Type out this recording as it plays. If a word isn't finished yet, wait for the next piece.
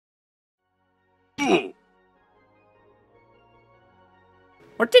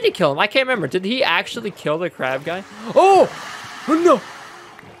Or did he kill him? I can't remember. Did he actually kill the crab guy? Oh! Oh no!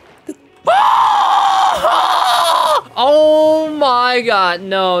 Oh my god.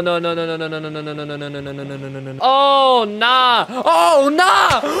 No, no, no, no, no, no, no, no, no, no, no, no, no, no, no, no, no, no, no, no. Oh, nah. Oh,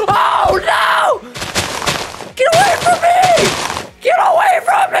 nah. Oh, no! Get away from me! Get away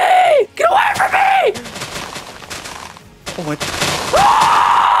from me! Get away from me! Oh, what?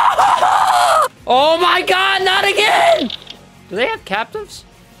 Oh my god, not again! Do they have captives?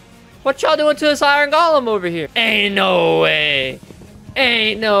 What y'all doing to this iron golem over here? Ain't no way.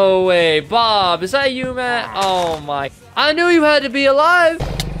 Ain't no way. Bob, is that you, man? Oh my. I knew you had to be alive.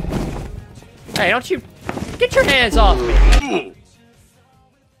 Hey, don't you get your hands off me.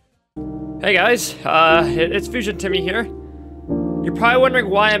 Hey guys, it's Fusion Timmy here. You're probably wondering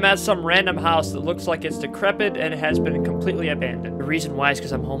why I'm at some random house that looks like it's decrepit and has been completely abandoned. The reason why is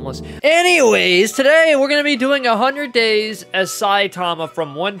because I'm homeless. Anyways, today we're gonna be doing 100 days as Saitama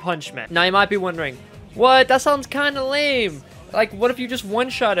from One Punch Man. Now you might be wondering, what? That sounds kind of lame. Like, what if you just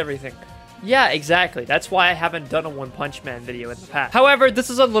one-shot everything? Yeah, exactly. That's why I haven't done a One Punch Man video in the past. However,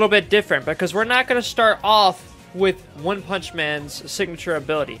 this is a little bit different because we're not gonna start off with One Punch Man's signature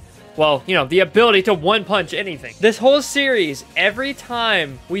ability. Well, you know, the ability to one-punch anything. This whole series, every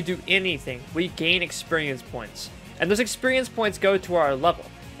time we do anything, we gain experience points. And those experience points go to our level.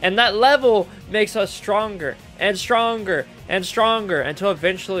 And that level makes us stronger and stronger and stronger until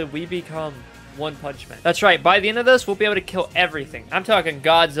eventually we become One Punch Man. That's right, by the end of this, we'll be able to kill everything. I'm talking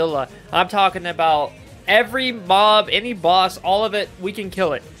Godzilla. I'm talking about every mob, any boss, all of it, we can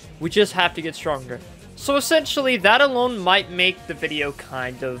kill it. We just have to get stronger. So essentially, that alone might make the video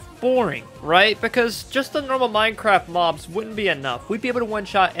kind of boring, right? Because just the normal Minecraft mobs wouldn't be enough. We'd be able to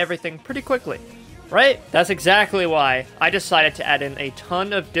one-shot everything pretty quickly, right? That's exactly why I decided to add in a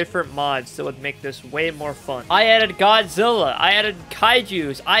ton of different mods that would make this way more fun. I added Godzilla, I added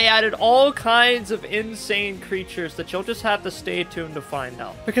kaijus, I added all kinds of insane creatures that you'll just have to stay tuned to find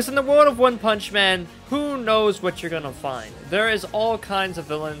out. Because in the world of One Punch Man, who knows what you're gonna find? There is all kinds of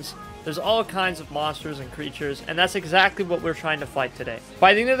villains. There's all kinds of monsters and creatures, and that's exactly what we're trying to fight today.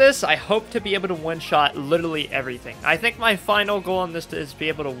 By the end of this, I hope to be able to one-shot literally everything. I think my final goal on this is to be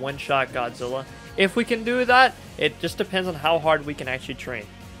able to one-shot Godzilla. If we can do that, it just depends on how hard we can actually train.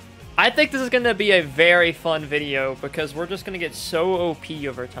 I think this is going to be a very fun video because we're just going to get so OP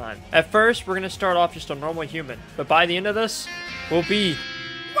over time. At first, we're going to start off just a normal human, but by the end of this, we'll be...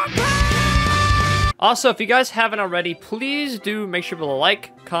 Also, if you guys haven't already, please do make sure to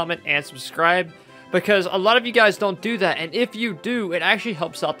like, comment, and subscribe, because a lot of you guys don't do that, and if you do, it actually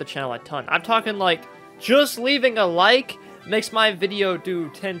helps out the channel a ton. I'm talking like, just leaving a like makes my video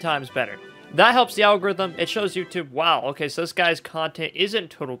do 10 times better. That helps the algorithm. It shows YouTube, wow, okay, so this guy's content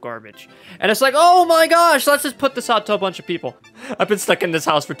isn't total garbage. And it's like, oh my gosh, let's just put this out to a bunch of people. I've been stuck in this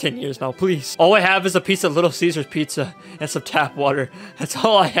house for 10 years now, please. All I have is a piece of Little Caesars pizza and some tap water. That's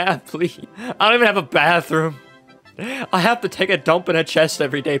all I have, please. I don't even have a bathroom. I have to take a dump in a chest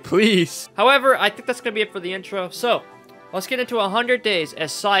every day, please. However, I think that's gonna be it for the intro. So, let's get into 100 days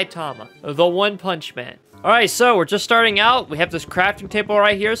as Saitama, the One Punch Man. Alright, so we're just starting out. We have this crafting table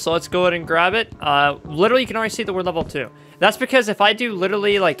right here, so let's go ahead and grab it. Literally, you can already see that we're level 2. That's because if I do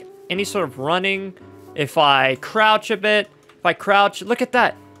literally, like, any sort of running, if I crouch a bit, if I crouch, look at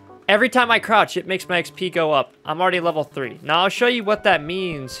that. Every time I crouch, it makes my XP go up. I'm already level 3. Now, I'll show you what that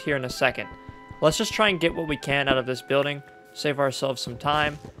means here in a second. Let's just try and get what we can out of this building. Save ourselves some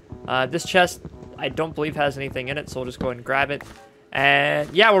time. This chest, I don't believe has anything in it, so we'll just go ahead and grab it. And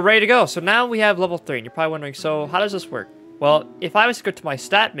yeah, we're ready to go. So now we have level 3, and you're probably wondering, so how does this work? Well, if I was to go to my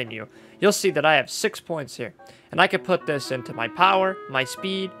stat menu, you'll see that I have 6 points here. And I could put this into my power, my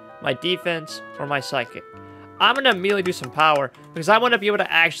speed, my defense, or my psychic. I'm going to immediately do some power, because I want to be able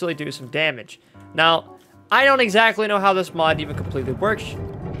to actually do some damage. Now, I don't exactly know how this mod even completely works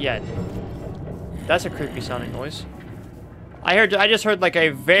yet. That's a creepy sounding noise. I just heard like a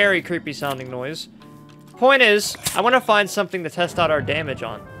very creepy sounding noise. Point is, I want to find something to test out our damage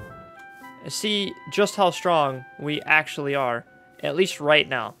on. See just how strong we actually are, at least right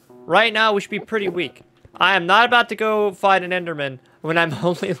now. Right now, we should be pretty weak. I am not about to go fight an Enderman when I'm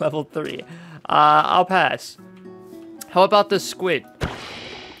only level 3. I'll pass. How about this squid?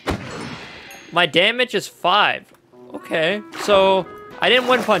 My damage is 5. Okay, so I didn't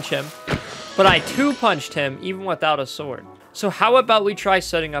one punch him, but I two punched him even without a sword. So how about we try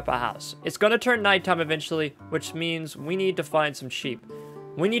setting up a house? It's gonna turn nighttime eventually, which means we need to find some sheep.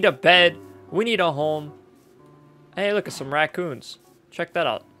 We need a bed. We need a home. Hey, look at some raccoons. Check that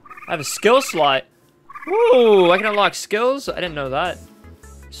out. I have a skill slot. Ooh, I can unlock skills? I didn't know that.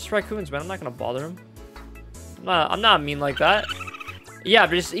 It's just raccoons, man. I'm not gonna bother him. I'm not mean like that. Yeah,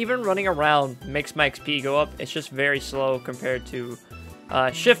 but just even running around makes my XP go up. It's just very slow compared to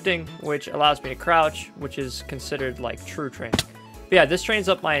shifting, which allows me to crouch, which is considered like true training. But yeah, this trains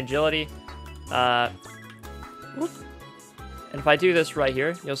up my agility. And if I do this right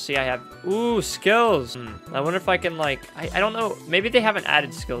here, you'll see I have, ooh, skills. I wonder if I can like, I don't know, maybe they haven't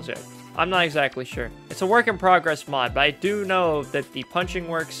added skills yet. I'm not exactly sure. It's a work in progress mod, but I do know that the punching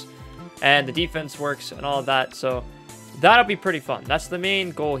works and the defense works and all of that. So that'll be pretty fun. That's the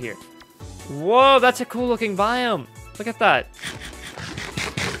main goal here. Whoa, that's a cool looking biome. Look at that.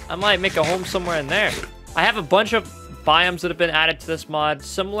 I might make a home somewhere in there. I have a bunch of biomes that have been added to this mod,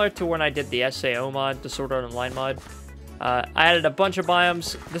 similar to when I did the SAO mod, the Sword Art Online mod. I added a bunch of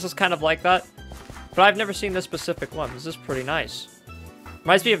biomes. This is kind of like that, but I've never seen this specific one. This is pretty nice.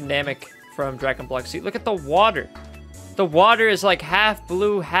 Reminds me of Namek from Dragon Ball Z. Look at the water. The water is like half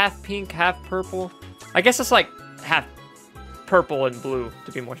blue, half pink, half purple. I guess it's like half purple and blue,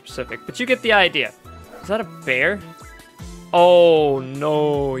 to be more specific, but you get the idea. Is that a bear? Oh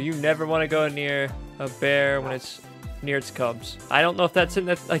no, you never want to go near a bear when it's near its cubs. I don't know if that's in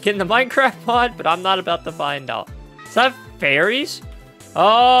the Minecraft mod, but I'm not about to find out. Is that fairies?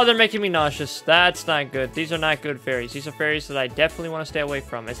 Oh, they're making me nauseous. That's not good. These are not good fairies. These are fairies that I definitely want to stay away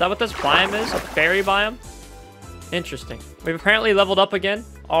from. Is that what this biome is? A fairy biome? Interesting. We've apparently leveled up again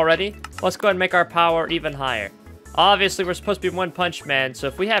already. Let's go ahead and make our power even higher. Obviously, we're supposed to be One Punch Man, so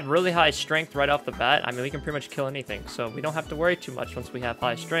if we have really high strength right off the bat, I mean, we can pretty much kill anything, so we don't have to worry too much once we have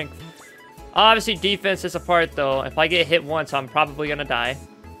high strength. Obviously, defense is a part, though. If I get hit once, I'm probably gonna die.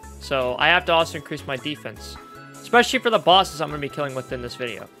 So I have to also increase my defense. Especially for the bosses I'm going to be killing within this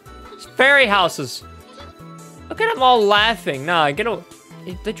video. It's fairy houses. Look at them all laughing. Nah,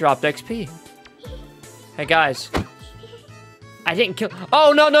 they dropped XP. Hey, guys. I didn't kill...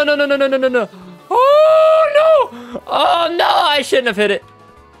 Oh, no, no, no, no, no, no, no, no, no. Oh, no. Oh, no. I shouldn't have hit it.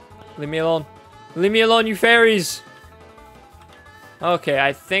 Leave me alone. Leave me alone, you fairies. Okay,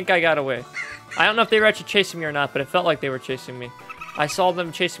 I think I got away. I don't know if they were actually chasing me or not, but it felt like they were chasing me. I saw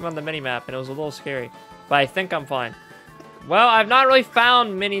them chasing me on the minimap, and it was a little scary. But I think I'm fine. Well, I've not really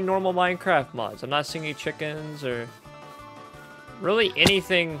found many normal Minecraft mods. I'm not seeing any chickens or really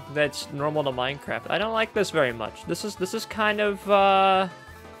anything that's normal to Minecraft. I don't like this very much. This is kind of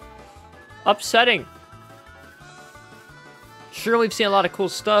upsetting. Sure, we've seen a lot of cool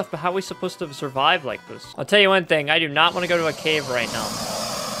stuff, but how are we supposed to survive like this? I'll tell you one thing. I do not want to go to a cave right now.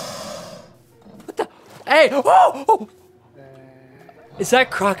 What the? Hey! Oh! Oh! Is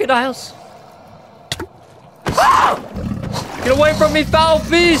that crocodiles? Ah! Get away from me, foul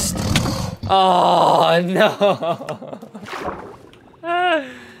beast! Oh, no.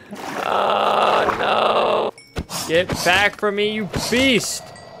 Oh, no. Get back from me, you beast.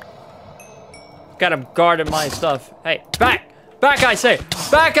 Got him guarding my stuff. Hey, back! Back, I say!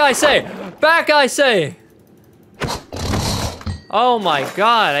 Back, I say! Back, I say! Oh, my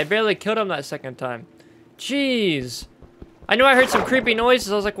God. I barely killed him that second time. Jeez. I knew I heard some creepy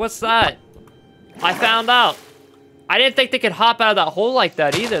noises. I was like, what's that? I found out. I didn't think they could hop out of that hole like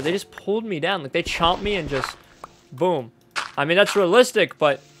that either. They just pulled me down. Like, they chomped me and just... boom. I mean, that's realistic,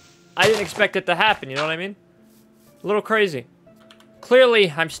 but I didn't expect it to happen. You know what I mean? A little crazy. Clearly,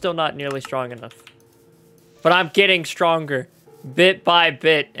 I'm still not nearly strong enough. But I'm getting stronger. Bit by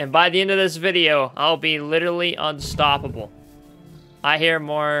bit. And by the end of this video, I'll be literally unstoppable. I hear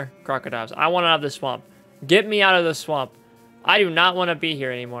more crocodiles. I want out of the swamp. Get me out of the swamp. I do not want to be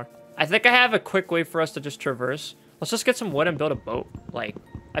here anymore. I think I have a quick way for us to just traverse. Let's just get some wood and build a boat. Like,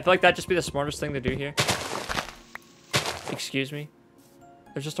 I feel like that'd just be the smartest thing to do here. Excuse me?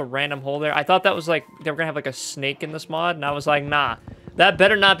 There's just a random hole there. I thought that was like, they were gonna have like a snake in this mod, and I was like, nah. That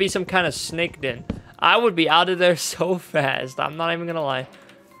better not be some kind of snake den. I would be out of there so fast. I'm not even gonna lie.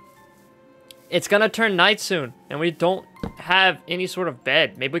 It's gonna turn night soon, and we don't have any sort of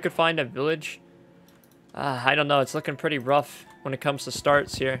bed. Maybe we could find a village. I don't know. It's looking pretty rough when it comes to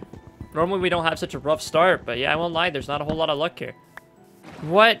starts here. Normally we don't have such a rough start, but yeah, I won't lie. There's not a whole lot of luck here.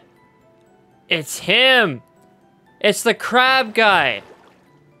 What? It's him. It's the crab guy.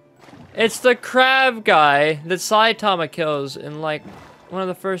 It's the crab guy that Saitama kills in like one of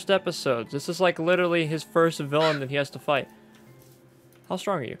the first episodes. This is like literally his first villain that he has to fight. How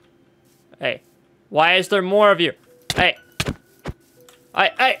strong are you? Hey, why is there more of you? Hey.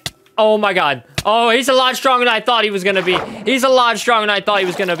 Hey. Oh my God. Oh, he's a lot stronger than I thought he was gonna be. He's a lot stronger than I thought he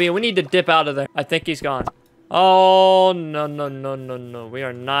was gonna be. We need to dip out of there. I think he's gone. Oh, no, no, no, no, no. We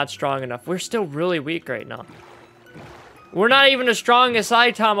are not strong enough. We're still really weak right now. We're not even as strong as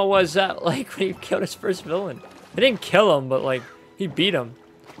Saitama was like when he killed his first villain. He didn't kill him, but like he beat him.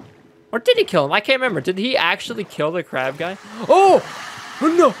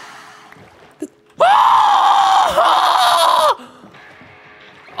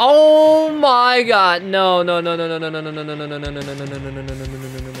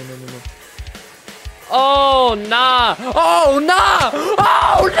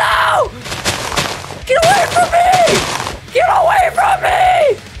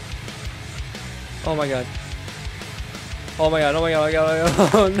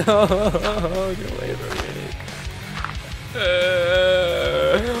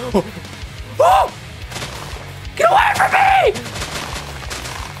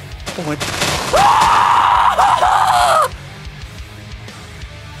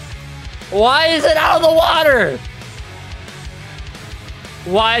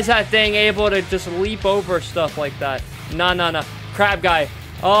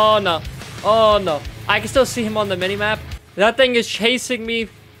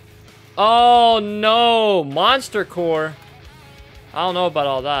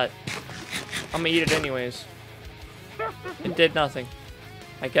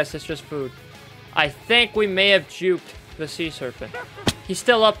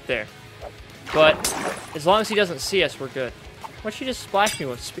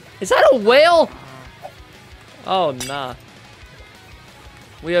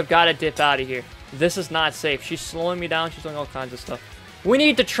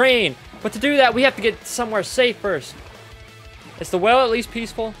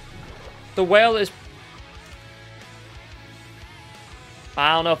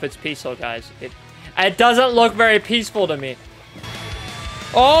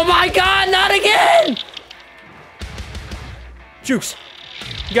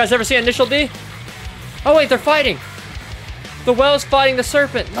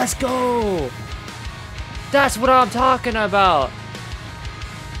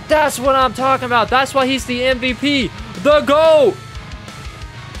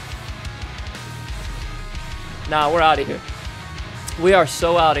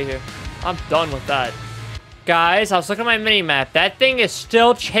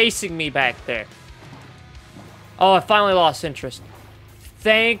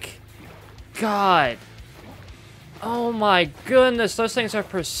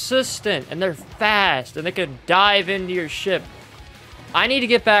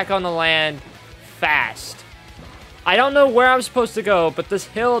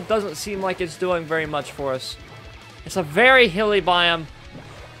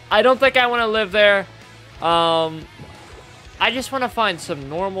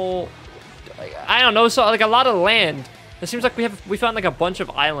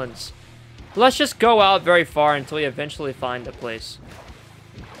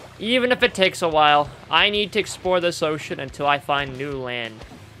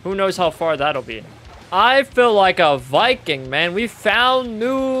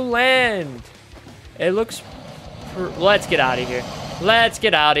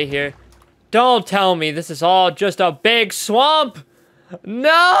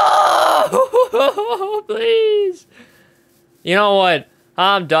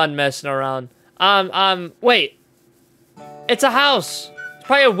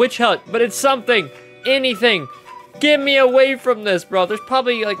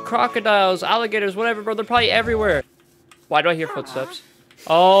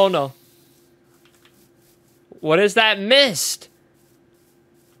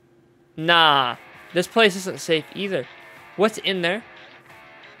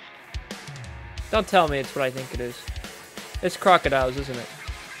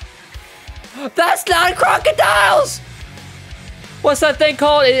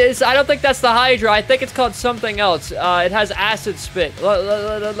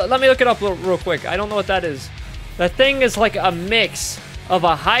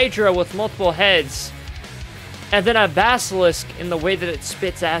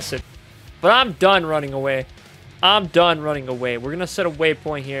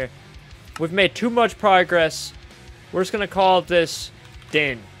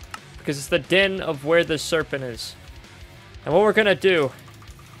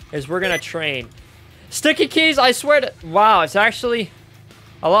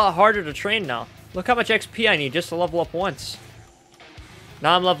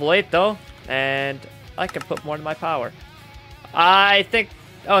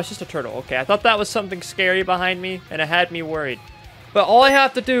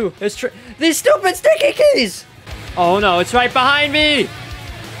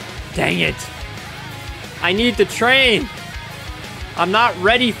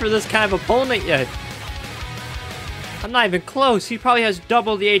 I'm not even close. He probably has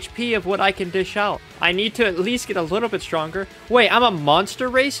double the HP of what I can dish out. I need to at least get a little bit stronger. Wait, I'm a monster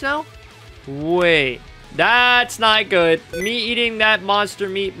race now? Wait, that's not good. Me eating that monster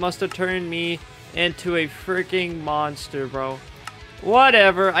meat must have turned me into a freaking monster, bro.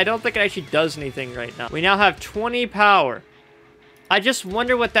 Whatever. I don't think it actually does anything right now. We now have 20 power. I just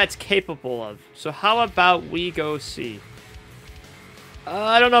wonder what that's capable of. So how about we go see?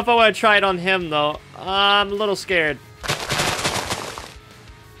 I don't know if I want to try it on him, though. I'm a little scared.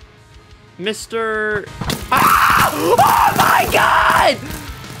 Mr. Ah! Oh my god!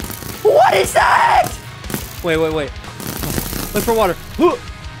 What is that? Wait. Look for water.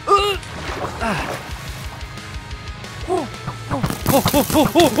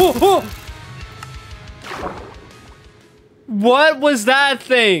 What was that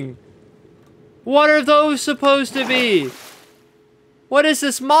thing? What are those supposed to be? What is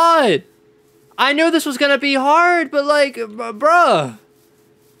this mod? I knew this was gonna be hard, but like, bruh.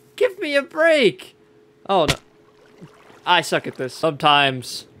 Give me a break. Oh, no. I suck at this.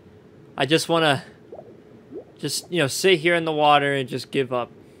 Sometimes I just wanna you know, sit here in the water and just give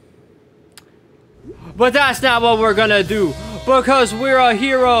up. But that's not what we're gonna do, because we're a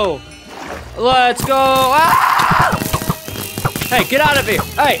hero. Let's go. Ah! Hey, get out of here.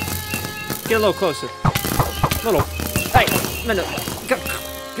 Hey, get a little closer. Hey, minute.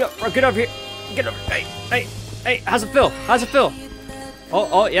 Get over here. Get over. Hey, how's it feel?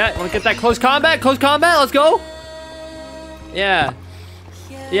 Oh, yeah, wanna get that close combat? Let's go. Yeah,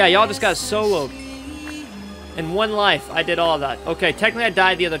 y'all just got soloed. In one life, I did all that. Okay, technically I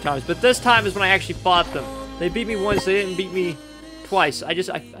died the other times, but this time is when I actually fought them. They beat me once, they didn't beat me twice. I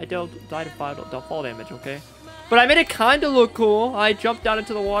died of fall damage, okay? But I made it kind of look cool. I jumped down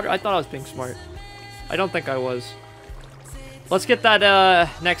into the water. I thought I was being smart. I don't think I was. Let's get that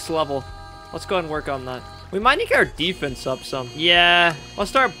next level. Let's go ahead and work on that. We might need to get our defense up some. Yeah, let's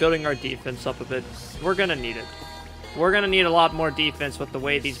start building our defense up a bit. We're gonna need it. We're gonna need a lot more defense with the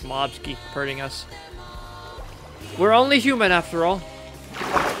way these mobs keep hurting us. We're only human after all.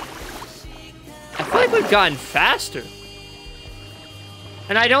 I feel like we've gotten faster.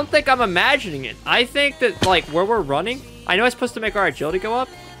 And I don't think I'm imagining it. I think that, like, where we're running, I know it's supposed to make our agility go up.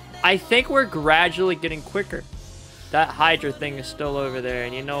 I think we're gradually getting quicker. That Hydra thing is still over there.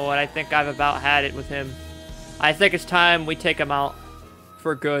 And you know what? I think I've about had it with him. I think it's time we take him out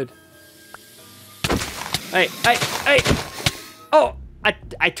for good. Hey. Oh,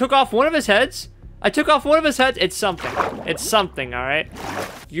 I took off one of his heads. It's something, all right?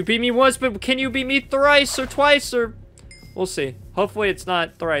 You beat me once, but can you beat me thrice or twice or... We'll see. Hopefully it's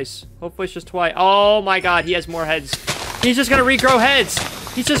not thrice. Hopefully it's just twice. Oh my god, he has more heads. He's just gonna regrow heads.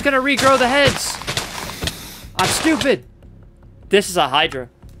 He's just gonna regrow the heads. I'm stupid. This is a Hydra.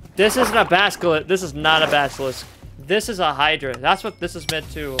 This isn't a basilisk. This is not a basilisk. This is a Hydra. That's what this is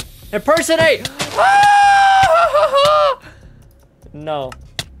meant to impersonate. No.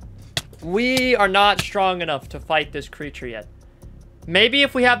 We are not strong enough to fight this creature yet. Maybe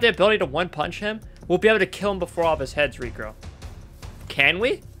if we have the ability to one punch him, we'll be able to kill him before all of his heads regrow. Can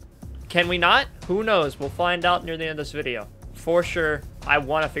we? Can we not? Who knows? We'll find out near the end of this video. For sure, I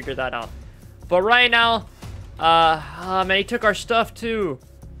want to figure that out. But right now, man, he took our stuff too.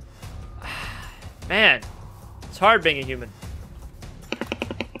 Man, it's hard being a human.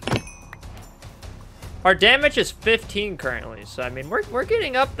 Our damage is 15 currently, so I mean, we're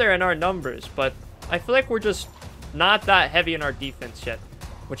getting up there in our numbers, but I feel like we're just not that heavy in our defense yet,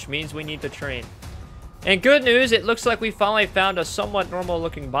 which means we need to train. And good news, it looks like we finally found a somewhat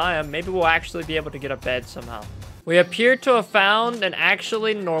normal-looking biome. Maybe we'll actually be able to get a bed somehow. We appear to have found an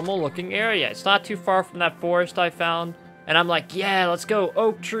actually normal-looking area. It's not too far from that forest I found, and I'm like, yeah, let's go,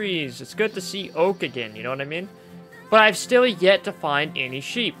 oak trees. It's good to see oak again, you know what I mean? But I've still yet to find any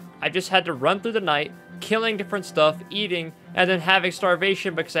sheep. I just had to run through the night, killing different stuff, eating, and then having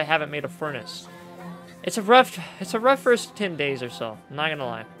starvation because I haven't made a furnace. It's a rough first 10 days or so, I'm not gonna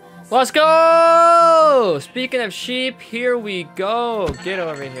lie. Let's go! Speaking of sheep, here we go. Get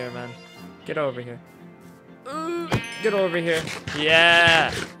over here, man. Get over here. Get over here.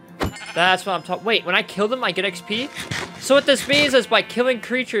 Yeah. That's what I'm talking. Wait, when I kill them, I get XP? So what this means is by killing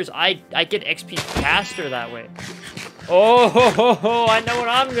creatures, I get XP faster that way. Oh, I know what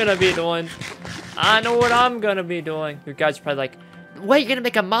I'm gonna be doing. You guys are probably like, wait, you're gonna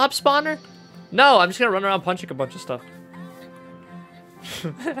make a mob spawner? No, I'm just gonna run around punching a bunch of stuff.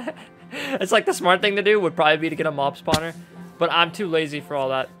 It's like the smart thing to do would probably be to get a mob spawner, but I'm too lazy for all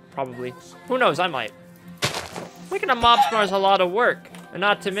that, probably. Who knows, I might. Making a mob spawner is a lot of work, and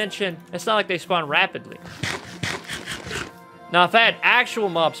not to mention, it's not like they spawn rapidly. Now, if I had actual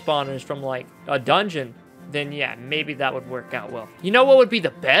mob spawners from like a dungeon, then yeah, maybe that would work out well. You know what would be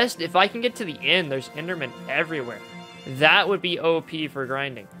the best? If I can get to the end, there's Endermen everywhere. That would be OP for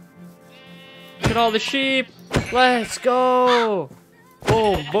grinding. Look at all the sheep. Let's go.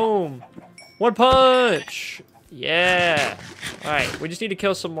 Boom, boom. One punch. Yeah. All right, we just need to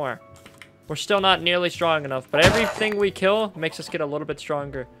kill some more. We're still not nearly strong enough, but everything we kill makes us get a little bit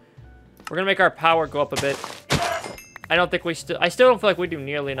stronger. We're gonna make our power go up a bit. I still don't feel like we do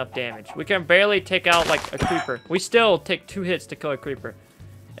nearly enough damage. We can barely take out like a creeper. We still take 2 hits to kill a creeper.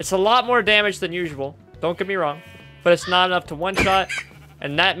 It's a lot more damage than usual. Don't get me wrong, but it's not enough to one-shot,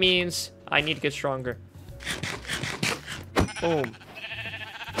 and that means I need to get stronger. Boom.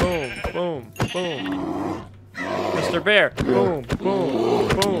 Boom, boom, boom. Mr. Bear. Boom, boom,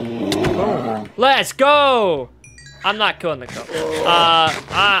 boom, boom. Let's go! I'm not killing the cow.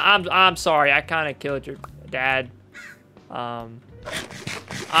 I'm sorry. I kind of killed your dad. I'm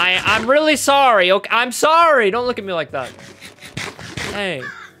really sorry. Okay, I'm sorry. Don't look at me like that. Hey,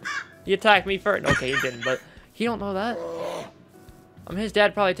 he attacked me first. Okay, he didn't, but he don't know that. His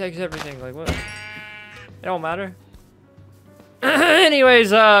dad probably takes everything. Like what? It don't matter.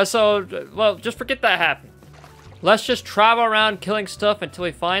 Anyways, well, just forget that happened. Let's just travel around killing stuff until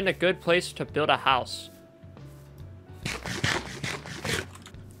we find a good place to build a house.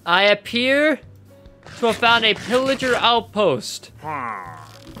 I appear to have found a pillager outpost.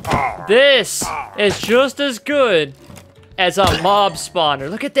 This is just as good as a mob spawner.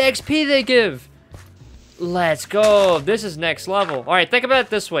 Look at the XP they give. Let's go. This is next level. All right, think about it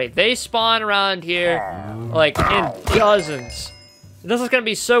this way. They spawn around here like in dozens. This is gonna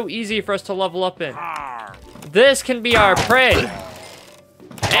be so easy for us to level up in. This can be our prey.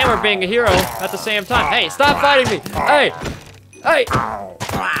 And we're being a hero at the same time. Hey, stop fighting me. Hey, hey.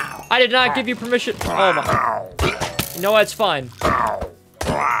 I did not give you permission. Oh my. No, it's fine.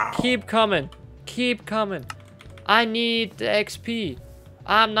 Keep coming. Keep coming. I need the XP.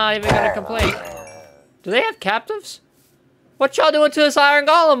 I'm not even gonna complain. Do they have captives? What y'all doing to this iron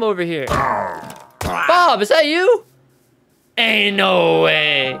golem over here? Bob, is that you? Ain't no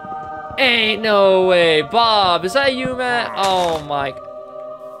way. Ain't no way. Bob, is that you, man? Oh my.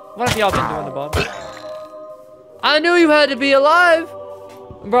 What have y'all been doing to Bob? I knew you had to be alive.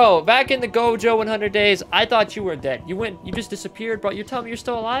 Bro, back in the Gojo 100 days, I thought you were dead. You just disappeared, bro. You're telling me you're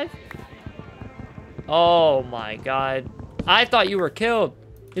still alive? Oh my god. I thought you were killed.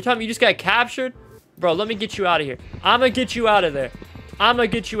 You're telling me you just got captured? Bro, let me get you out of here. I'm gonna get you out of there. I'm gonna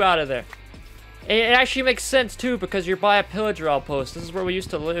get you out of there. It actually makes sense, too, because you're by a pillager outpost. This is where we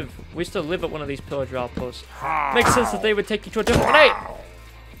used to live. We used to live at one of these pillager outposts. Makes sense that they would take you to a different... Hey!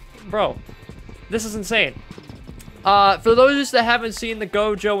 Bro, this is insane. For those that haven't seen the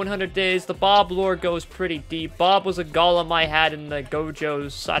Gojo 100 Days, the Bob lore goes pretty deep. Bob was a golem I had in the Gojo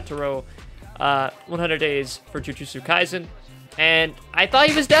Satoru 100 Days for Jujutsu Kaisen. And I thought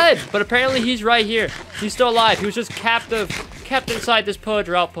he was dead, but apparently he's right here. He's still alive. He was just kept inside this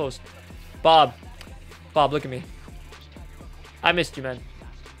pillager outpost. Bob, look at me. I missed you, man.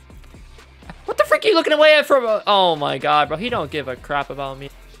 What the frick are you looking away at from? Oh my god, bro. He don't give a crap about me.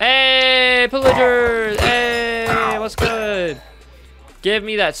 Hey, pillagers. Hey, what's good? Give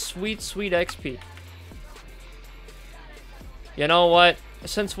me that sweet, sweet XP. You know what?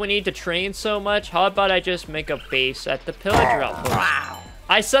 Since we need to train so much, how about I just make a base at the pillager outpost? Wow.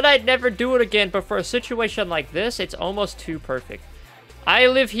 I said I'd never do it again, but for a situation like this, it's almost too perfect. I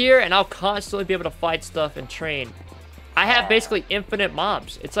live here, and I'll constantly be able to fight stuff and train. I have basically infinite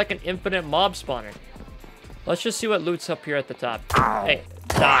mobs. It's like an infinite mob spawner. Let's just see what loot's up here at the top. Hey,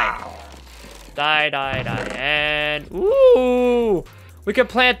 die. Die, die, die. And, ooh! We can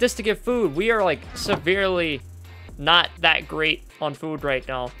plant this to get food. We are, like, severely not that great on food right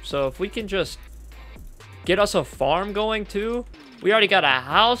now. So if we can just get us a farm going, too. We already got a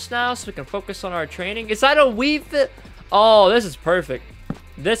house now, so we can focus on our training. Is that a weave fit? Oh, this is perfect.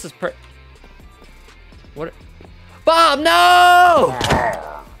 This is What? Bob, no!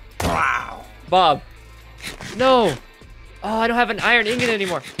 Bob. No. Oh, I don't have an iron ingot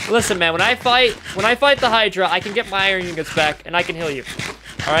anymore. Listen, man, when I fight the Hydra, I can get my iron ingots back, and I can heal you.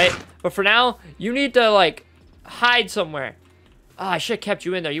 Alright? But for now, you need to, like, hide somewhere. Oh, I should have kept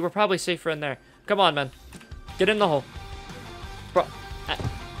you in there. You were probably safer in there. Come on, man. Get in the hole. Bro.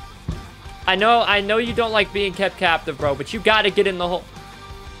 I know you don't like being kept captive, bro, but you gotta get in the hole.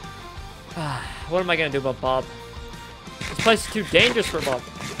 What am I gonna do about Bob? This place is too dangerous for Bob.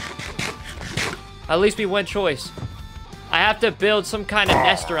 At least be one choice. I have to build some kind of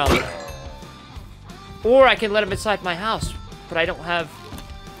nest around him. Or I can let him inside my house, but I don't have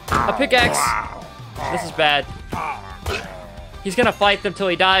a pickaxe. This is bad. He's gonna fight them till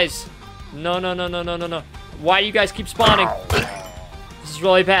he dies. No, no, no, no, no, no, no. Why do you guys keep spawning? This is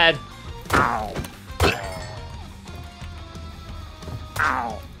really bad.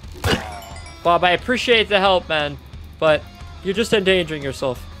 Bob, I appreciate the help, man, but you're just endangering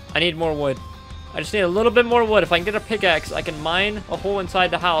yourself. I need more wood. I just need a little bit more wood. If I can get a pickaxe, I can mine a hole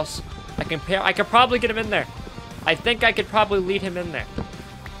inside the house. I could probably get him in there. I think I could probably lead him in there.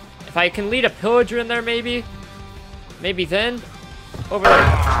 If I can lead a pillager in there, maybe then. Over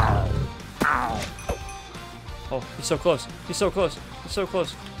there. Oh, he's so close. He's so close. He's so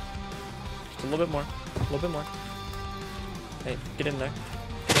close. Just a little bit more. A little bit more. Hey, get in there.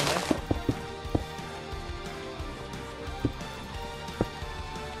 Get in there.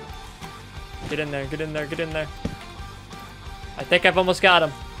 Get in there, get in there, get in there. I think I've almost got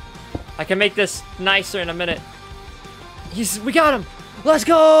him. I can make this nicer in a minute. We got him! Let's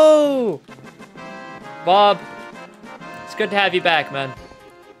go! Bob, it's good to have you back, man.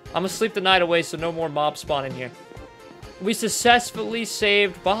 I'm gonna sleep the night away so no more mobs spawn in here. We successfully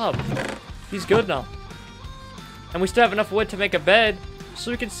saved Bob. He's good now. And we still have enough wood to make a bed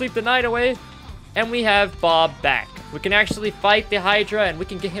so we can sleep the night away. And we have Bob back. We can actually fight the Hydra and we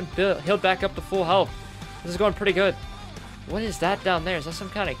can get him healed back up to full health. This is going pretty good. What is that down there? Is that some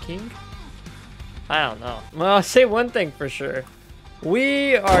kind of king? I don't know. Well, I'll say one thing for sure.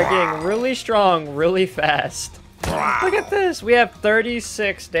 We are getting really strong really fast. Look at this. We have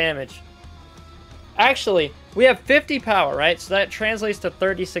 36 damage. Actually, we have 50 power, right? So that translates to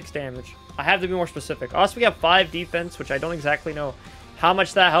 36 damage. I have to be more specific. Also, we have 5 defense, which I don't exactly know how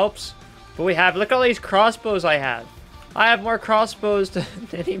much that helps. But we have, look at all these crossbows I have. I have more crossbows than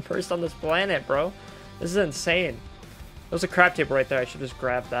any person on this planet, bro. This is insane. There was a crap table right there. I should just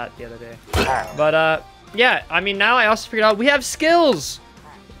grab that the other day. But, yeah, I mean, now I also figured out we have skills.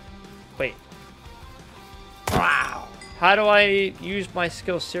 Wait. Wow. How do I use my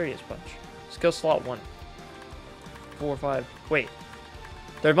skill serious bunch? Skill slot 1. 4, 5. Wait.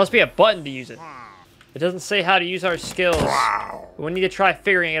 There must be a button to use it. It doesn't say how to use our skills. We need to try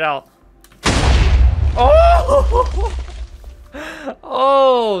figuring it out. Oh!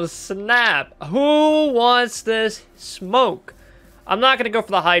 Oh, snap. Who wants this smoke? I'm not going to go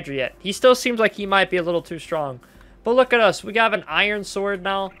for the Hydra yet. He still seems like he might be a little too strong. But look at us. We got an iron sword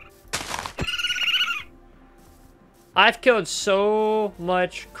now. I've killed so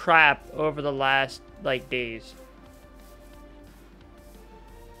much crap over the last, like, days.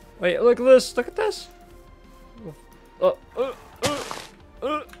 Wait, look at this. Look at this.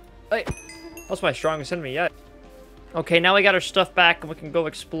 Hey. That's my strongest enemy yet. Okay, now we got our stuff back and we can go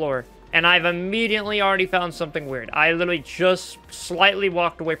explore. And I've immediately already found something weird. I literally just slightly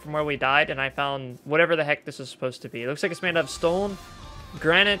walked away from where we died and I found whatever the heck this is supposed to be. It looks like it's made out of stone,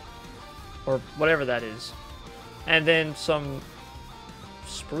 granite, or whatever that is. And then some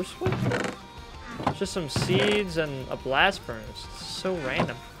spruce wood? Just some seeds and a blast furnace. It's so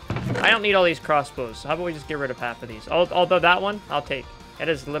random. I don't need all these crossbows. How about we just get rid of half of these? Although that one, I'll take. It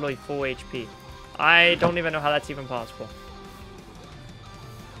is literally full HP. I don't even know how that's even possible.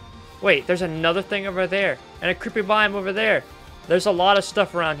 Wait, there's another thing over there. And a creepy biome over there. There's a lot of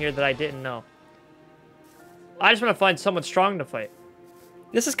stuff around here that I didn't know. I just want to find someone strong to fight.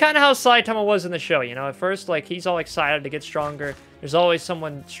 This is kind of how Saitama was in the show, you know? At first, like, he's all excited to get stronger. There's always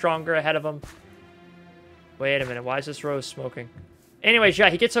someone stronger ahead of him. Wait a minute, why is this rose smoking? Anyways, yeah,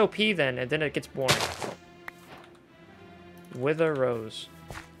 he gets OP then, and then it gets boring. Wither rose.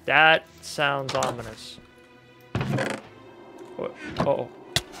 That sounds ominous. Uh-oh.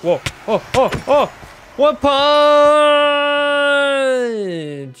 Whoa. Oh, oh, oh! One punch!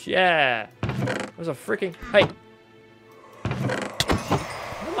 Yeah. There's a freaking... Hey.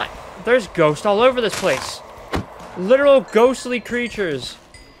 Oh my... There's ghosts all over this place. Literal ghostly creatures.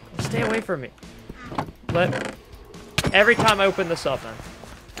 Stay away from me. Every time I open this up, man.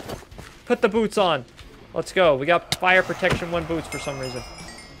 Put the boots on. Let's go. We got fire protection 1 boots for some reason.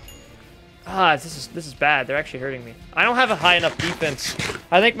 Ah, this is bad. They're actually hurting me. I don't have a high enough defense.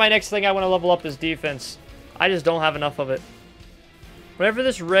 I think my next thing I want to level up is defense. I just don't have enough of it. Whatever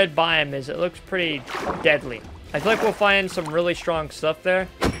this red biome is, it looks pretty deadly. I feel like we'll find some really strong stuff there.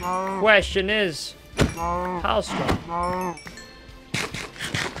 Question is, how strong?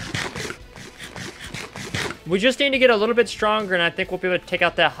 We just need to get a little bit stronger, and I think we'll be able to take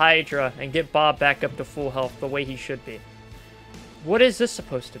out that Hydra and get Bob back up to full health the way he should be. What is this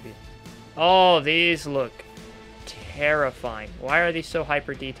supposed to be? Oh, these look terrifying. Why are these so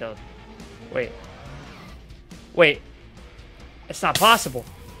hyper detailed? Wait. Wait. It's not possible.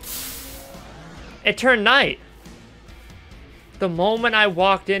 It turned night. The moment I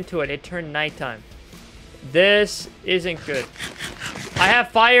walked into it, it turned nighttime. This isn't good. I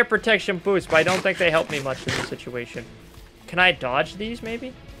have fire protection boots, but I don't think they help me much in this situation. Can I dodge these,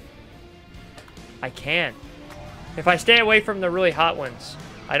 maybe? I can. If I stay away from the really hot ones,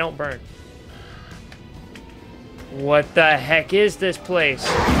 I don't burn. What the heck is this place?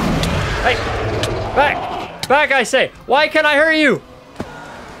 Hey! Back! Back, I say! Why can't I hurt you?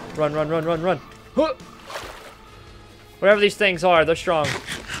 Run, run, run, run, run. Huh. Whatever these things are, they're strong.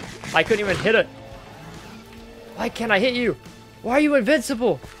 I couldn't even hit it. Why can't I hit you? Why are you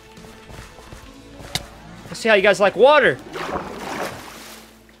invincible? Let's see how you guys like water.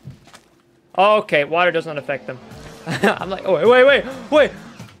 Okay, water does not affect them. I'm like, oh, wait.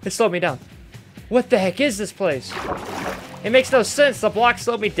 It slowed me down. What the heck is this place? It makes no sense. The block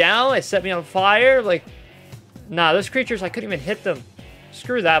slowed me down. It set me on fire. Like, nah, those creatures, I couldn't even hit them.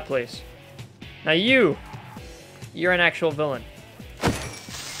 Screw that place. Now you're an actual villain.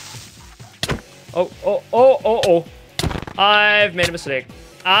 Oh. I've made a mistake.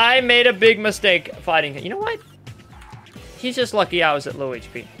 I made a big mistake fighting him. You know what? He's just lucky I was at low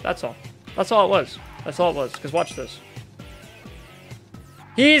HP. That's all. That's all it was. That's all it was. Because watch this.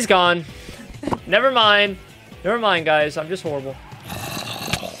 He's gone. Never mind. Never mind, guys. I'm just horrible.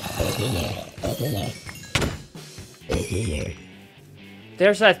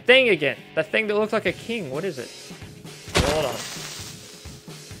 There's that thing again. That thing that looked like a king. What is it? Hold on.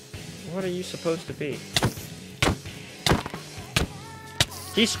 What are you supposed to be?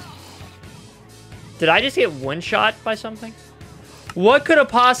 Did I just get one-shot by something? What could have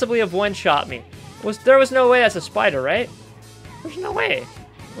possibly have one-shot me? There was no way that's a spider, right? There's no way.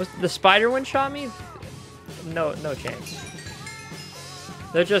 Was the spider one-shot me? No chance.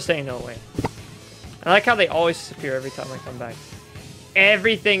 There just ain't no way. I like how they always disappear every time I come back.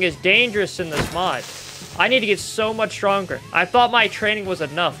 Everything is dangerous in this mod. I need to get so much stronger. I thought my training was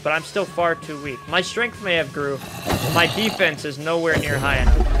enough, but I'm still far too weak. My strength may have grew, but my defense is nowhere near high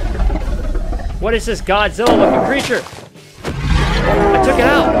enough. What is this Godzilla-looking creature? I took it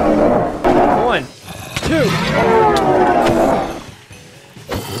out. 1,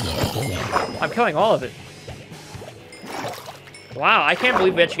 2. I'm killing all of it. Wow, I can't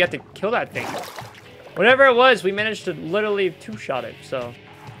believe we actually got to kill that thing. Whatever it was, we managed to literally two-shot it, so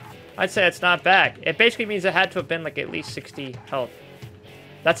I'd say it's not bad. It basically means it had to have been like at least 60 health.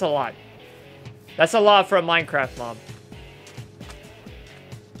 That's a lot. That's a lot for a Minecraft mob.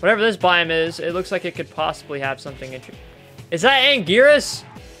 Whatever this biome is, it looks like it could possibly have something interesting. Is that Anguirus?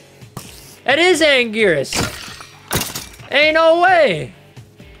 It is Anguirus! Ain't no way!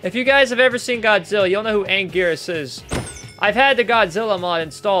 If you guys have ever seen Godzilla, you'll know who Anguirus is. I've had the Godzilla mod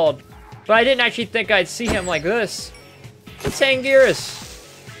installed, but I didn't actually think I'd see him like this. It's Anguirus.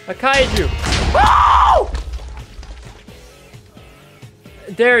 A kaiju. Oh!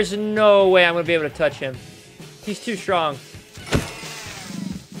 There's no way I'm going to be able to touch him. He's too strong.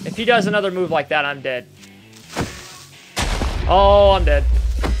 If he does another move like that, I'm dead. Oh, I'm dead.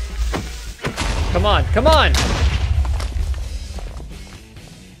 Come on, come on!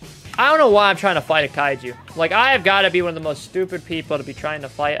 I don't know why I'm trying to fight a kaiju. Like, I have got to be one of the most stupid people to be trying to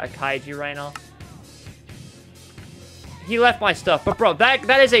fight a kaiju right now. He left my stuff. But, bro, that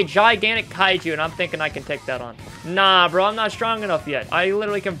is a gigantic kaiju, and I'm thinking I can take that on. Nah, bro, I'm not strong enough yet. I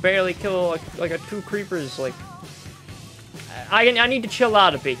literally can barely kill, like a 2 creepers, like... I need to chill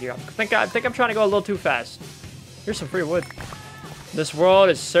out a bit here. I think I'm trying to go a little too fast. Here's some free wood. This world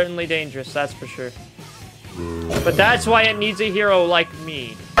is certainly dangerous, that's for sure. But that's why it needs a hero like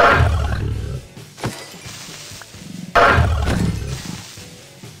me.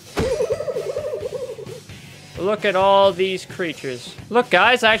 Look at all these creatures. Look,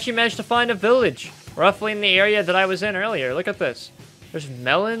 guys, I actually managed to find a village. Roughly in the area that I was in earlier. Look at this. There's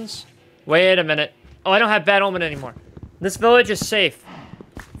melons. Wait a minute. Oh, I don't have Bad Omen anymore. This village is safe.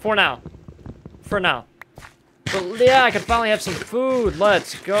 For now. For now. But yeah, I can finally have some food.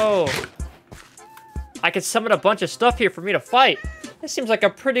 Let's go. I can summon a bunch of stuff here for me to fight. This seems like a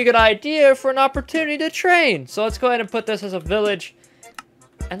pretty good idea for an opportunity to train. So let's go ahead and put this as a village.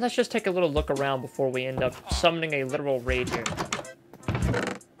 And let's just take a little look around before we end up summoning a literal raid here.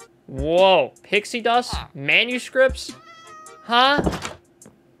 Whoa. Pixie dust? Manuscripts? Huh?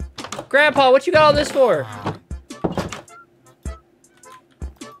 Grandpa, what you got all this for?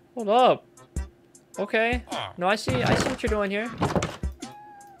 Hold up. Okay. No, I see what you're doing here.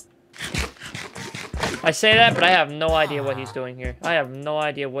 I say that, but I have no idea what he's doing here. I have no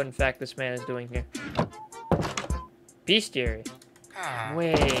idea what, in fact, this man is doing here. Bestiary.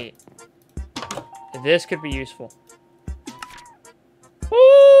 Wait. This could be useful.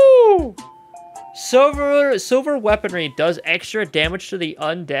 Woo! Silver weaponry does extra damage to the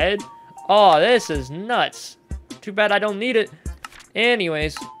undead. Oh, this is nuts. Too bad I don't need it.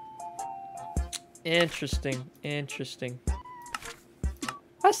 Anyways. Interesting. Interesting.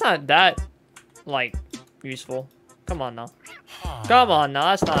 That's not that, like, useful. Come on now. Come on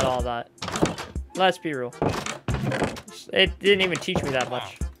now. That's not all that. Let's be real. It didn't even teach me that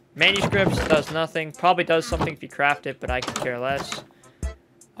much. Manuscripts does nothing. Probably does something if you craft it, but I could care less.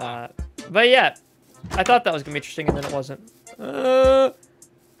 But yeah. I thought that was going to be interesting, and then it wasn't.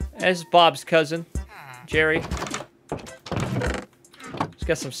 This is Bob's cousin, Jerry. He's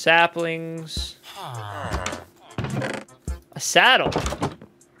got some saplings. A saddle.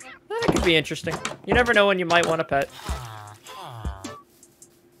 That could be interesting. You never know when you might want a pet.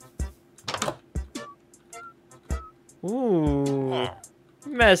 Ooh.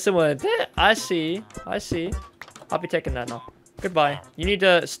 Messing with it. I see. I see. I'll be taking that now. Goodbye. You need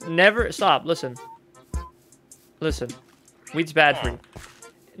to never stop. Listen. Listen. Weed's bad for you.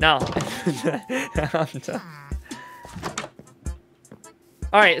 No. I'm done.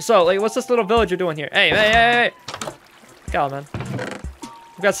 Alright, so, like, what's this little villager doing here? Hey, hey, hey, hey! Go on, man.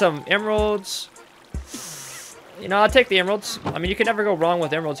 We've got some emeralds. You know, I'll take the emeralds. I mean, you can never go wrong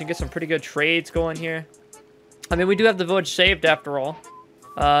with emeralds. You can get some pretty good trades going here. I mean, we do have the village saved after all.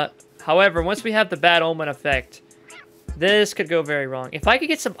 However, once we have the bad omen effect, this could go very wrong. If I could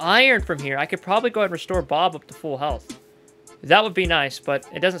get some iron from here, I could probably go ahead and restore Bob up to full health. That would be nice, but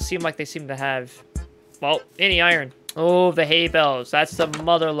it doesn't seem like they seem to have, well, any iron. Oh, the hay bales. That's the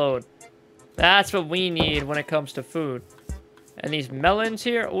mother lode. That's what we need when it comes to food. And these melons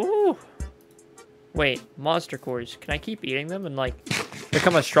here. Ooh. Wait, monster cores. Can I keep eating them and, like,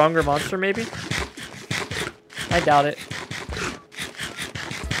 become a stronger monster, maybe? I doubt it.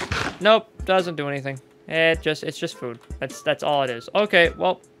 Nope, doesn't do anything. It's just food. That's all it is. Okay,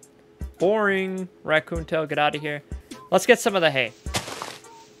 well, boring. Raccoon tail, get out of here. Let's get some of the hay.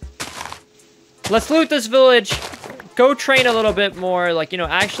 Let's loot this village. Go train a little bit more. Like, you know,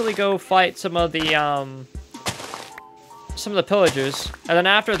 actually go fight some of the pillagers. And then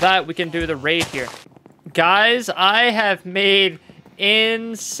after that, we can do the raid here. Guys, I have made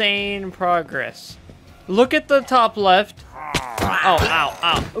insane progress. Look at the top left. Oh, ow,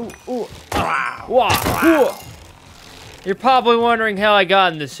 ow. Ooh, ooh. Wow. Ooh. You're probably wondering how I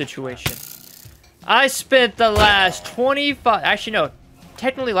got in this situation. I spent the last 25... Actually, no.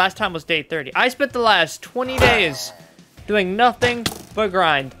 Technically, last time was day 30. I spent the last 20 days doing nothing but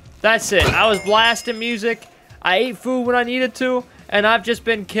grind. That's it. I was blasting music. I ate food when I needed to. And I've just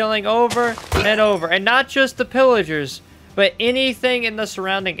been killing over and over. And not just the pillagers, but anything in the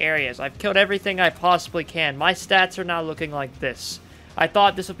surrounding areas. I've killed everything I possibly can. My stats are now looking like this. I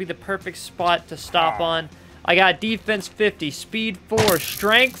thought this would be the perfect spot to stop on. I got defense 50, speed 4,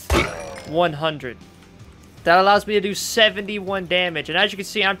 strength 100. That allows me to do 71 damage. And as you can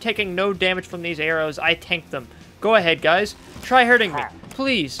see, I'm taking no damage from these arrows. I tanked them. Go ahead, guys. Try hurting me.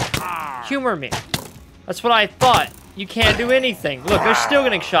 Please. Humor me. That's what I thought. You can't do anything. Look, they're still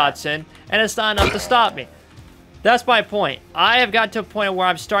getting shots in, and it's not enough to stop me. That's my point. I have got to a point where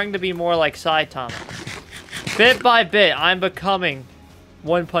I'm starting to be more like Saitama. Bit by bit, I'm becoming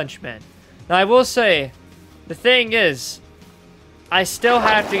One Punch Man. Now, I will say, the thing is, I still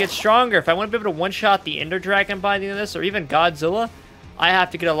have to get stronger. If I want to be able to one-shot the Ender Dragon by the end of this, or even Godzilla, I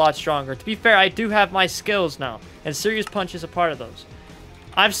have to get a lot stronger. To be fair, I do have my skills now, and Serious Punch is a part of those.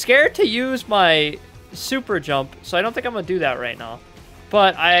 I'm scared to use my super jump, so I don't think I'm going to do that right now.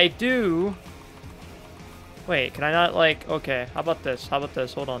 But I do... Wait, can I not, like... Okay, how about this? How about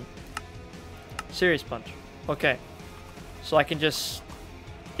this? Hold on. Serious Punch. Okay. So I can just...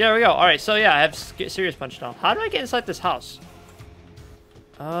 Yeah, there we go. Alright, so yeah, I have Serious Punch now. How do I get inside this house?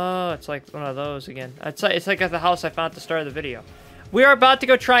 Oh, it's like one of those again. It's like at the house I found at the start of the video. We are about to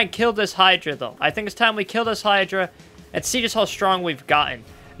go try and kill this Hydra, though. I think it's time we kill this Hydra and see just how strong we've gotten.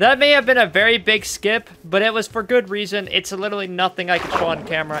 That may have been a very big skip, but it was for good reason. It's literally nothing I can show on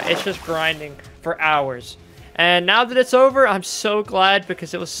camera. It's just grinding for hours. And now that it's over, I'm so glad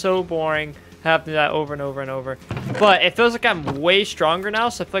because it was so boring having that over and over and over. But it feels like I'm way stronger now,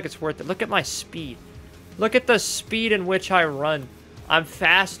 so I feel like it's worth it. Look at my speed. Look at the speed in which I run. I'm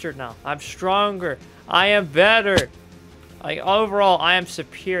faster now. I'm stronger. I am better. Like, overall, I am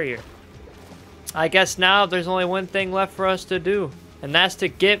superior. I guess now there's only one thing left for us to do, and that's to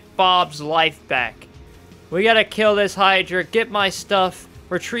get Bob's life back. We gotta kill this Hydra, get my stuff,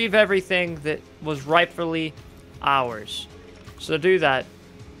 retrieve everything that was rightfully ours. So to do that,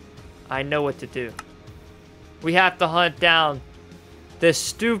 I know what to do. We have to hunt down this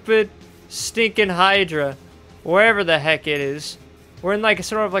stupid, stinking Hydra, wherever the heck it is. We're in like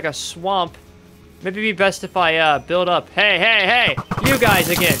sort of like a swamp. Maybe it'd be best if I build up. Hey, hey, hey! You guys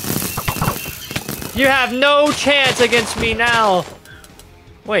again. You have no chance against me now.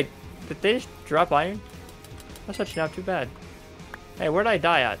 Wait, did they just drop iron? That's actually not too bad. Hey, where did I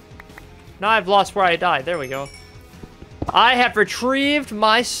die at? Now I've lost where I died. There we go. I have retrieved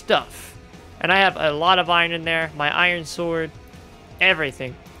my stuff. And I have a lot of iron in there. My iron sword.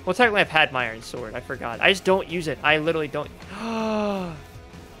 Everything. Well, technically I've had my iron sword. I forgot. I just don't use it. I literally don't.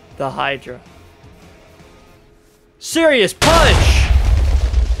 The Hydra. Serious punch!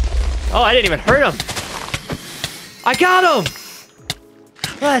 Oh, I didn't even hurt him. I got him!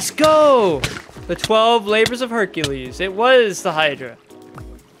 Let's go! The 12 labors of Hercules. It was the Hydra.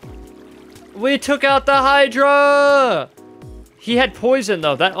 We took out the Hydra! He had poison,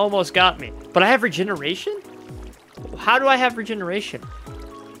 though. That almost got me. But I have regeneration? How do I have regeneration?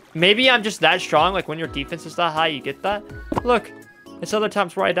 Maybe I'm just that strong. Like, when your defense is that high, you get that. Look. It's other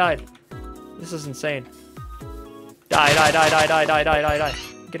times where I died. This is insane. Die, die, die, die, die, die, die, die, die.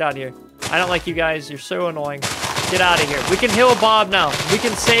 Get out of here. I don't like you guys. You're so annoying. Get out of here. We can heal Bob now. We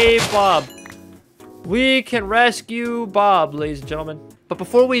can save Bob. We can rescue Bob, ladies and gentlemen. But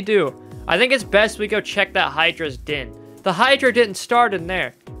before we do, I think it's best we go check that Hydra's den. The Hydra didn't start in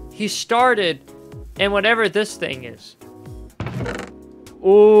there. He started in whatever this thing is.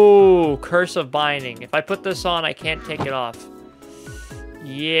 Ooh, Curse of Binding. If I put this on, I can't take it off.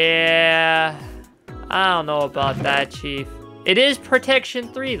 Yeah. I don't know about that, Chief. It is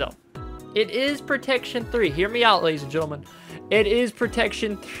Protection 3, though. It is Protection 3. Hear me out, ladies and gentlemen. It is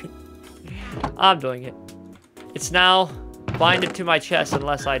Protection 3. I'm doing it. It's now binded to my chest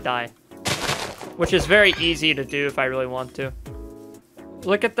unless I die. Which is very easy to do if I really want to.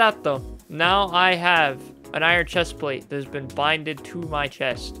 Look at that, though. Now I have an iron chest plate that has been binded to my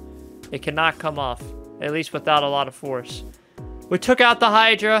chest. It cannot come off. At least without a lot of force. We took out the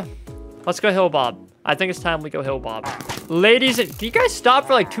Hydra. Let's go heal Bob. I think it's time we go heal Bob. Ladies and... Can you guys stop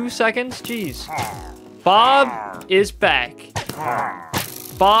for like 2 seconds? Jeez. Bob is back.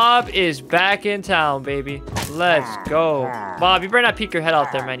 Bob is back in town, baby. Let's go. Bob, you better not peek your head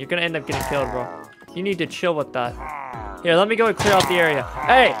out there, man. You're gonna end up getting killed, bro. You need to chill with that. Here, let me go and clear out the area.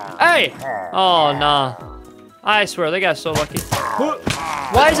 Hey! Hey! Oh, nah. I swear, they got so lucky.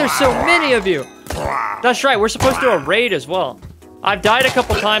 Why is there so many of you? That's right, we're supposed to do a raid as well. I've died a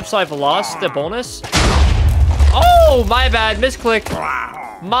couple times, so I've lost the bonus. Oh, my bad. Misclick.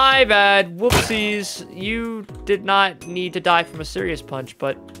 My bad. Whoopsies. You did not need to die from a serious punch,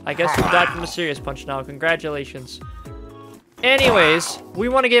 but I guess you died from a serious punch now. Congratulations. Anyways, we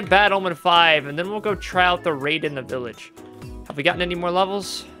want to get Bad Omen 5, and then we'll go try out the raid in the village. Have we gotten any more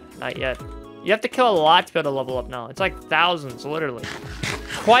levels? Not yet. You have to kill a lot to be able to level up now. It's like thousands, literally.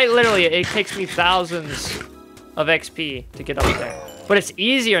 Quite literally, it takes me thousands of XP to get up there. But it's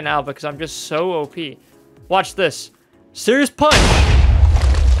easier now because I'm just so OP. Watch this. Serious punch!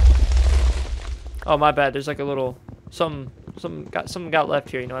 Oh, my bad. There's like a little... Something got left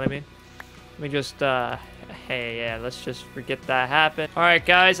here, you know what I mean? Let me just, hey, yeah, let's just forget that happened. Alright,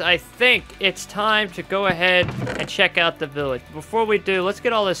 guys, I think it's time to go ahead and check out the village. Before we do, let's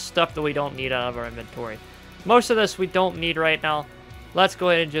get all this stuff that we don't need out of our inventory. Most of this we don't need right now. Let's go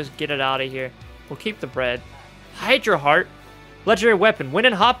ahead and just get it out of here. We'll keep the bread. Hydra Heart. Legendary weapon. Win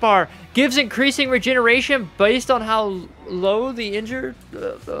and hotbar. Gives increasing regeneration based on how low the injured...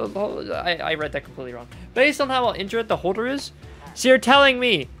 I read that completely wrong. Based on how injured the holder is? So you're telling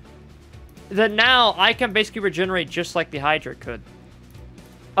me that now I can basically regenerate just like the Hydra could.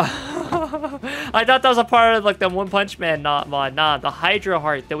 I thought that was a part of like the One Punch Man mod. Nah, the Hydra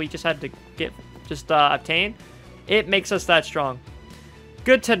Heart that we just had to get, obtain. It makes us that strong.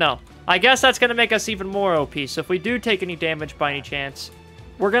 Good to know. I guess that's going to make us even more OP. So if we do take any damage by any chance,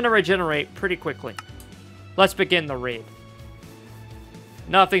 we're going to regenerate pretty quickly. Let's begin the raid.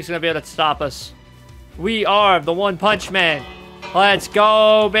 Nothing's going to be able to stop us. We are the One Punch Man. Let's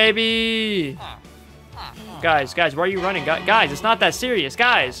go, baby. Guys, why are you running? Guys, it's not that serious.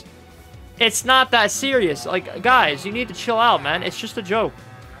 Guys, it's not that serious. Like, guys, you need to chill out, man. It's just a joke.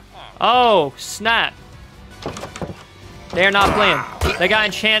 Oh, snap. They're not playing. They got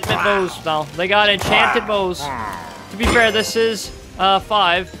enchantment bows now. They got enchanted bows. To be fair, this is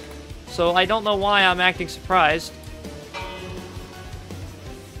 5. So I don't know why I'm acting surprised.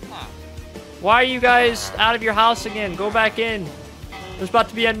 Why are you guys out of your house again? Go back in. There's about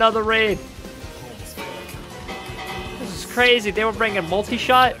to be another raid. This is crazy. They were bringing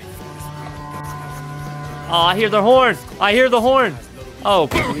multi-shot. Oh, I hear the horn. I hear the horn. Oh,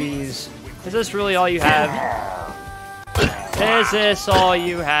 please. Is this really all you have? Is this all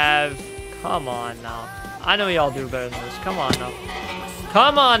you have? Come on now. I know y'all do better than this. Come on now.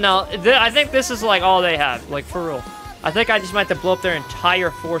 Come on now. I think this is like all they have. Like, for real. I think I just might have to blow up their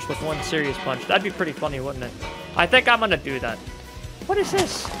entire force with one serious punch. That'd be pretty funny, wouldn't it? I think I'm gonna do that. What is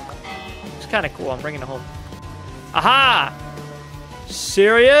this? It's kind of cool. I'm bringing it home. Aha!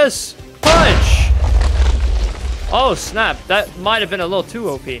 Serious punch! Oh, snap. That might have been a little too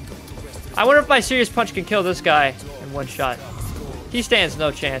OP. I wonder if my serious punch can kill this guy in one shot. He stands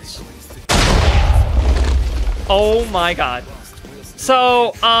no chance. Oh my god.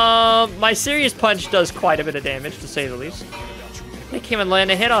 So, my serious punch does quite a bit of damage, to say the least. They can't even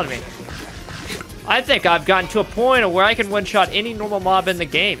land a hit on me. I think I've gotten to a point where I can one-shot any normal mob in the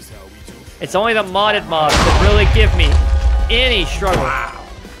game. It's only the modded mobs that really give me any struggle.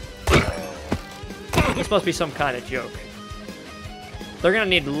 This must be some kind of joke. They're gonna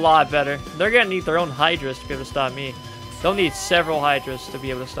need a lot better. They're gonna need their own Hydras to be able to stop me. They'll need several Hydras to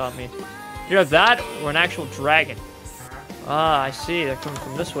be able to stop me. Either that or an actual dragon. Ah, I see. They're coming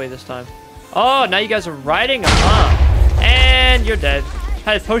from this way this time. Oh, now you guys are riding them, huh? And you're dead.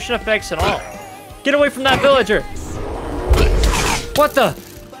 Had potion effects and all. Get away from that villager. What the?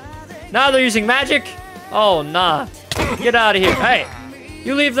 Now they're using magic? Oh, nah. Get out of here. Hey,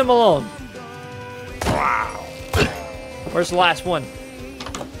 you leave them alone. Where's the last one?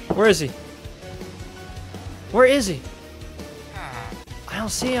 Where is he? Where is he? I don't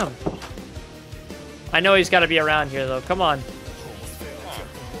see him. I know he's got to be around here, though. Come on.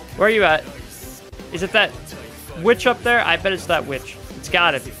 Where are you at? Is it that witch up there? I bet it's that witch. It's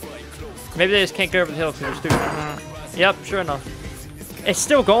got to be. Maybe they just can't go over the hill because they're stupid. Yep, sure enough. It's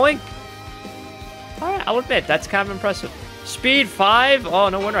still going? Alright, I'll admit, that's kind of impressive. Speed 5? Oh,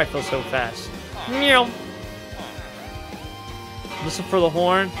 no wonder I feel so fast. Meow. Listen for the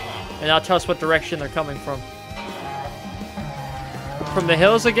horn, and that'll tell us what direction they're coming from. From the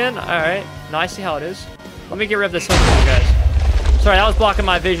hills again? Alright. Now I see how it is. Let me get rid of this hill for you guys. Sorry, that was blocking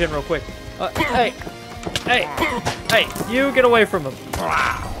my vision real quick. Hey! Hey! Hey! You get away from him.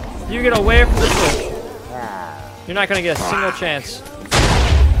 You get away from this witch. You're not gonna get a single chance.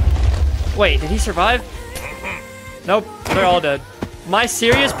 Wait, did he survive? Nope, they're all dead. My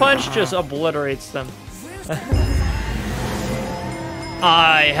serious punch just obliterates them.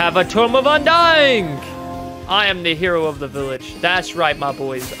 I have a Tomb of Undying! I am the hero of the village. That's right, my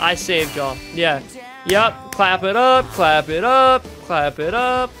boys. I saved y'all. Yeah. Yep. Clap it up, clap it up, clap it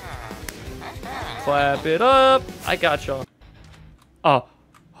up. Clap it up. I got y'all. Oh.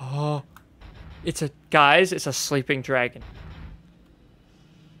 Oh. Guys, it's a sleeping dragon.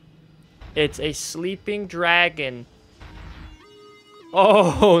 It's a sleeping dragon.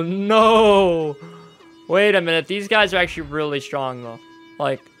 Oh, no. Wait a minute. These guys are actually really strong, though.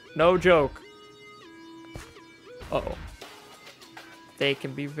 Like, no joke. Uh-oh. They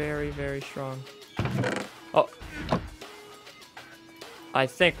can be very, very strong. Oh. I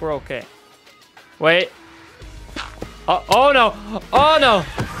think we're okay. Wait. Oh, no. Oh, no.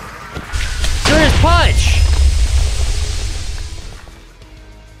 Serious punch.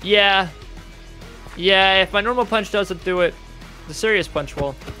 Yeah. Yeah, if my normal punch doesn't do it, the serious punch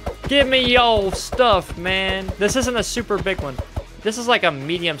will. Give me your stuff, man. This isn't a super big one. This is like a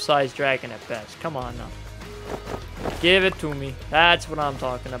medium-sized dragon at best. Come on now. Give it to me. That's what I'm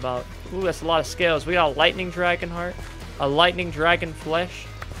talking about. Ooh, that's a lot of scales. We got a lightning dragon heart. A lightning dragon flesh.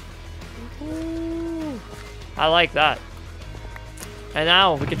 Ooh, I like that. And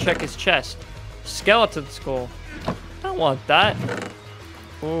now we can check his chest. Skeleton skull. I don't want that.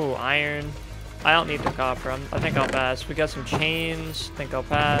 Ooh, iron. I don't need the copper. I think I'll pass. We got some chains. I think I'll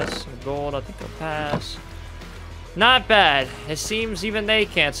pass. Some gold. I think I'll pass. Not bad. It seems even they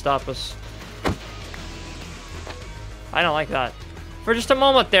can't stop us. I don't like that. For just a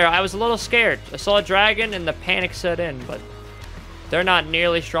moment there, I was a little scared. I saw a dragon and the panic set in, but they're not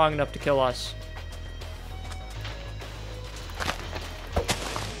nearly strong enough to kill us.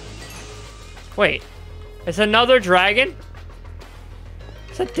 Wait. It's another dragon?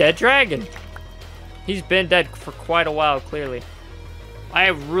 It's a dead dragon. He's been dead for quite a while, clearly. I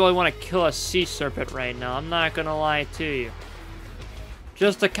really want to kill a sea serpent right now. I'm not gonna lie to you.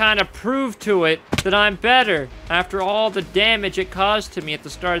 Just to kind of prove to it that I'm better after all the damage it caused to me at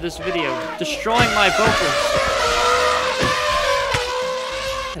the start of this video. Destroying my vocals.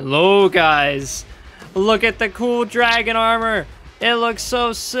 Hello, guys. Look at the cool dragon armor. It looks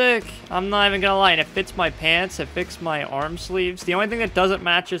so sick. I'm not even gonna lie. And it fits my pants. It fits my arm sleeves. The only thing that doesn't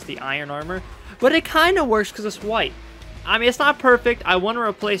match is the iron armor. But it kind of works because it's white. I mean, it's not perfect. I want to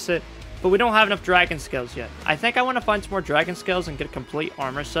replace it. But we don't have enough dragon scales yet. I think I want to find some more dragon scales and get a complete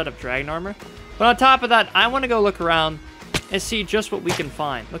armor set of dragon armor. But on top of that, I want to go look around and see just what we can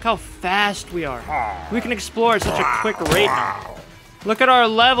find. Look how fast we are. We can explore at such a quick rate now. Look at our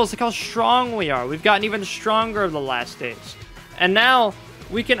levels. Look how strong we are. We've gotten even stronger the last days. And now,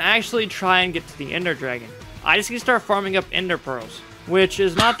 we can actually try and get to the Ender Dragon. I just need to start farming up Ender Pearls. which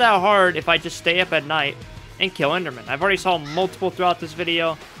is not that hard if I just stay up at night and kill Endermen. I've already saw multiple throughout this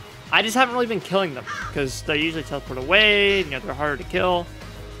video. I just haven't really been killing them because they usually teleport away. You know, they're harder to kill.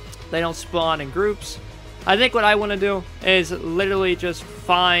 They don't spawn in groups. I think what I want to do is literally just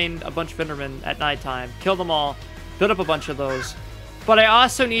find a bunch of Endermen at nighttime, kill them all, build up a bunch of those. But I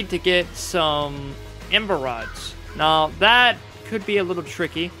also need to get some Ember Rods. Now, that could be a little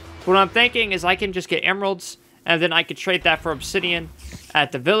tricky. What I'm thinking is I can just get emeralds, and then I could trade that for obsidian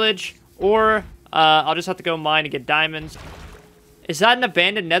at the village, or I'll just have to go mine and get diamonds. Is that an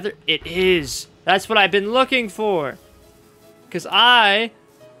abandoned nether? It is. That's what I've been looking for. Because I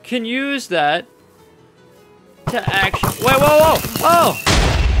can use that to actually... Wait, whoa, whoa!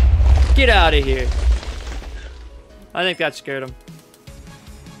 Oh! Get out of here. I think that scared him.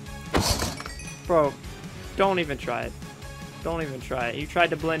 Bro, don't even try it. Don't even try it. You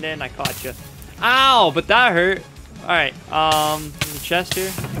tried to blend in, I caught you. Ow! But that hurt. Alright, the chest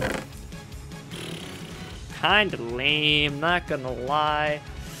here. Kinda lame, not gonna lie.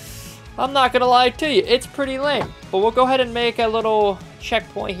 I'm not gonna lie to you, it's pretty lame. But we'll go ahead and make a little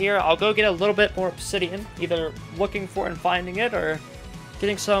checkpoint here. I'll go get a little bit more obsidian, either looking for and finding it, or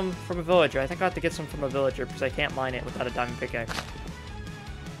getting some from a villager. I think I have to get some from a villager, because I can't mine it without a diamond pickaxe.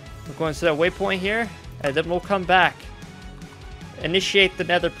 We're going to that waypoint here, and then we'll come back. Initiate the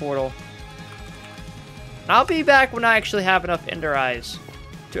nether portal. I'll be back when I actually have enough ender eyes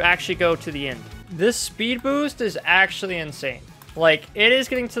to actually go to the end. This speed boost is actually insane. Like, it is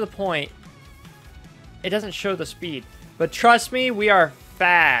getting to the point, it doesn't show the speed. But trust me, we are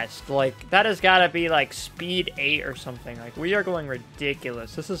fast. Like, that has got to be like speed 8 or something. Like, we are going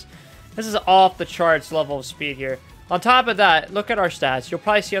ridiculous. This is off the charts level of speed here. On top of that, look at our stats. You'll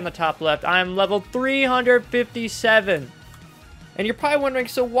probably see on the top left, I'm level 357. And you're probably wondering,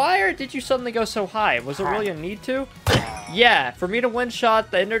 so why did you suddenly go so high? Was it really a need to? Yeah, for me to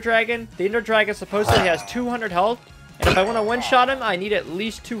one-shot the Ender Dragon supposedly has 200 health. And if I want to one-shot him, I need at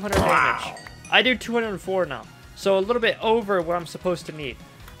least 200 damage. I do 204 now. So a little bit over what I'm supposed to need.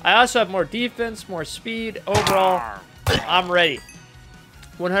 I also have more defense, more speed. Overall, I'm ready.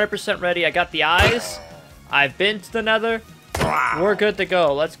 100% ready. I got the eyes. I've been to the nether. We're good to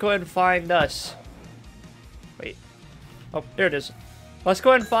go. Let's go ahead and find us. Wait. Oh, there it is. Let's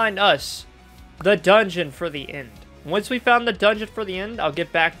go ahead and find us the dungeon for the end. Once we found the dungeon for the end, I'll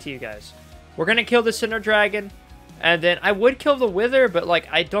get back to you guys. We're going to kill the Cinder Dragon. And then I would kill the Wither, but like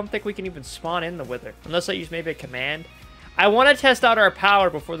I don't think we can even spawn in the Wither. Unless I use maybe a command. I want to test out our power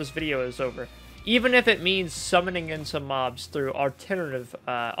before this video is over. Even if it means summoning in some mobs through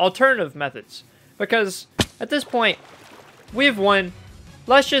alternative methods. Because at this point, we've won.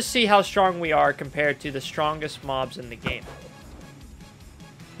 Let's just see how strong we are compared to the strongest mobs in the game.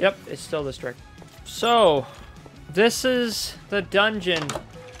 Yep, it's still this trick. So, this is the dungeon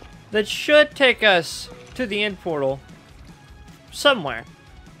that should take us to the end portal somewhere.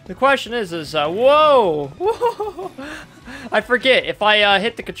 The question is whoa! Whoa! I forget, if I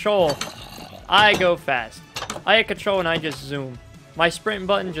hit the control, I go fast. I hit control and I just zoom. My sprint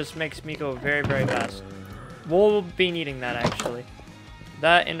button just makes me go very, very fast. We'll be needing that, actually.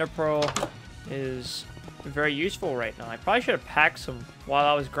 That ender pearl is very useful right now. I probably should have packed some while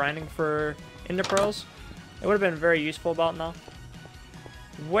I was grinding for ender pearls. It would have been very useful about now.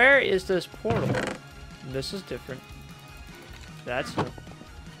 Where is this portal? This is different. That's new.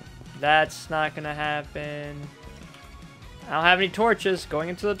 That's not gonna happen. I don't have any torches. Going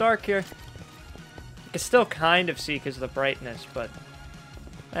into the dark here. I can still kind of see because of the brightness, but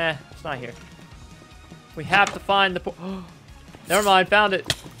it's not here. We have to find the never mind, found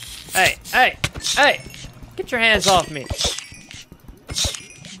it. Hey, hey, hey! Get your hands off me.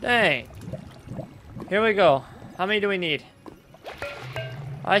 Dang. Here we go. How many do we need?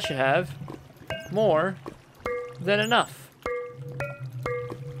 I should have more than enough.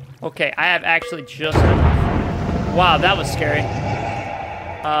 Okay, I have actually just enough. Wow, that was scary.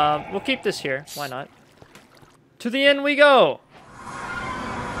 We'll keep this here. Why not? To the end we go.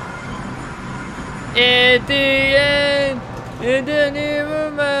 At the end, it didn't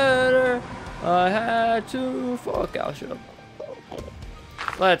even matter. I had to fuck out. Shut up.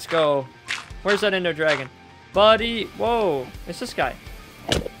 Let's go. Where's that Ender Dragon? Buddy. Whoa. It's this guy.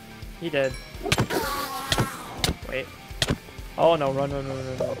 He dead. Wait. Oh no, run, run, run,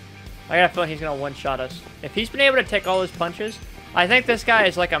 run, run. I got a feeling he's gonna one-shot us. If he's been able to take all his punches, I think this guy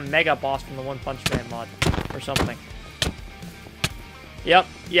is like a mega boss from the One Punch Man mod or something. Yep,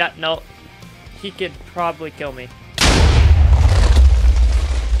 yeah, no. He could probably kill me.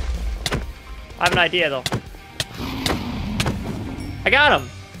 I have an idea though. I got him!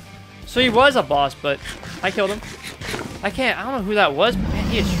 So he was a boss, but I killed him. I don't know who that was, but man,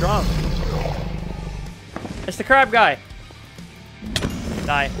 he is strong. It's the crab guy.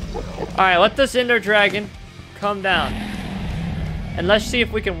 Die. Alright, let this Ender Dragon come down. And let's see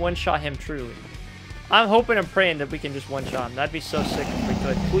if we can one-shot him truly. I'm hoping and praying that we can just one-shot him. That'd be so sick if we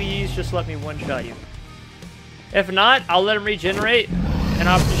could. Please just let me one-shot you. If not, I'll let him regenerate, and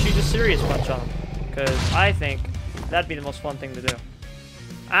I'll just shoot a serious punch on him. Because I think that'd be the most fun thing to do.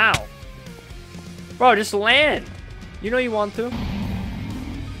 Ow. Bro, just land. You know you want to.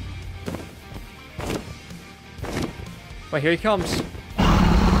 Wait, here he comes.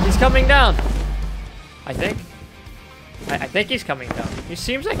 He's coming down. I think. I think he's coming down. He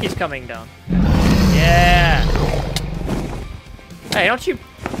seems like he's coming down. Yeah. Hey, don't you...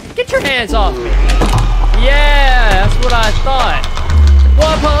 Get your hands off me. Yeah, that's what I thought.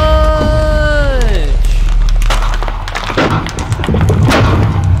 One punch!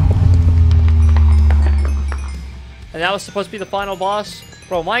 And that was supposed to be the final boss?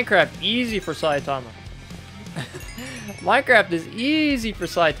 Bro, Minecraft, easy for Saitama. Minecraft is easy for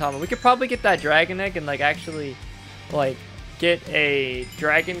Saitama. We could probably get that dragon egg and, like, actually, like, get a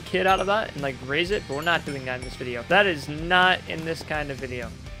dragon kid out of that and, like, raise it. But we're not doing that in this video. That is not in this kind of video.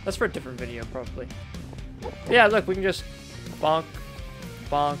 That's for a different video, probably. Yeah, look, we can just bonk,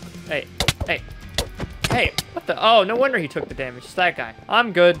 bonk. Hey, hey, hey, what the? Oh, no wonder he took the damage. It's that guy.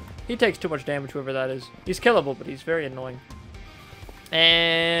 I'm good. He takes too much damage, whoever that is. He's killable, but he's very annoying.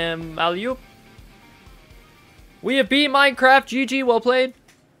 And alley-oop. We have beat Minecraft. GG, well played.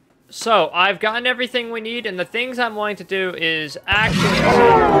 So, I've gotten everything we need, and the things I'm going to do is actually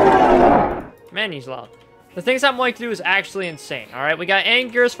insane. Man, he's loud. The things I'm going to do is actually insane, alright? We got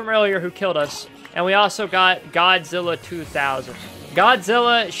Angus from earlier who killed us, and we also got Godzilla 2000.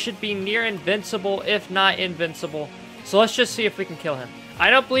 Godzilla should be near invincible, if not invincible. So let's just see if we can kill him. I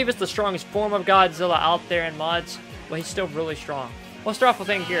don't believe it's the strongest form of Godzilla out there in mods, but he's still really strong. We'll start off with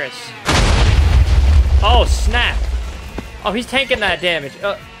Anguirus. Oh, snap. Oh, he's tanking that damage.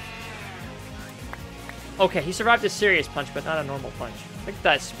 Okay, he survived a serious punch, but not a normal punch. Look at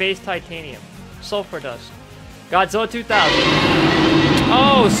that. Space Titanium. Sulfur Dust. Godzilla 2000.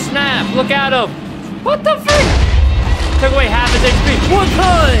 Oh, snap. Look at him. What the frick? Took away half his HP. One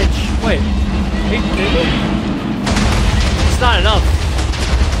punch. Wait. It's not enough.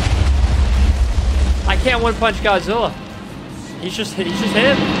 I can't one punch Godzilla. He's just him. Yo,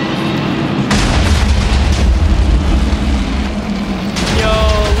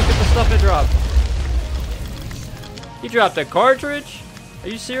 look at the stuff it dropped. He dropped a cartridge? Are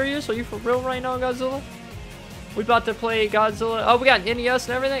you serious? Are you for real right now, Godzilla? We about to play Godzilla. Oh, we got NES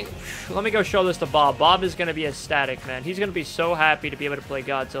and everything? Let me go show this to Bob. Bob is going to be ecstatic, man. He's going to be so happy to be able to play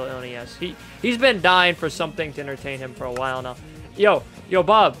Godzilla NES. He's been dying for something to entertain him for a while now. Yo,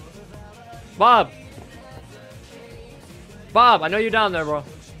 Bob. Bob, I know you're down there, bro.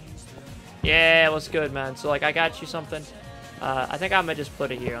 Yeah, what's good, man? So, like, I got you something. I think I'm going to just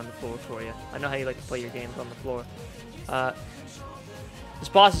put it here on the floor for you. I know how you like to play your games on the floor. This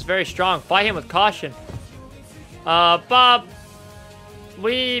boss is very strong. Fight him with caution. Bob,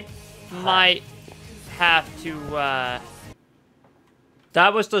 we might have to,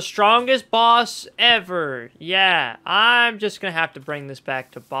 that was the strongest boss ever. Yeah, I'm just gonna have to bring this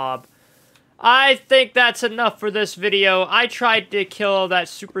back to Bob. I think that's enough for this video. I tried to kill that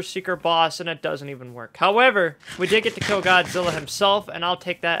super seeker boss and it doesn't even work. However, we did get to kill Godzilla himself and I'll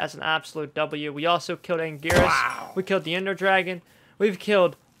take that as an absolute W. We also killed Anguirus. Wow. We killed the Ender Dragon. We've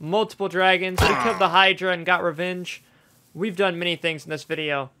killed multiple dragons. We killed the Hydra and got revenge. We've done many things in this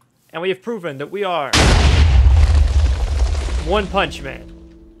video. And we have proven that we are One Punch Man.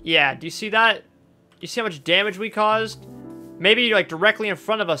 Yeah, do you see that? You see how much damage we caused? Maybe, like, directly in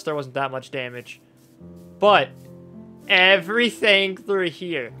front of us, there wasn't that much damage. But, everything through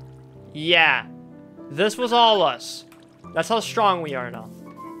here. Yeah. This was all us. That's how strong we are now.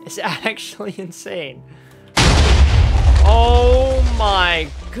 It's actually insane. Oh my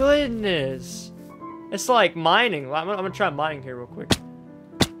goodness. It's like mining. I'm gonna try mining here real quick.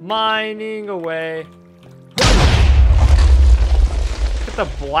 Mining away. Look at the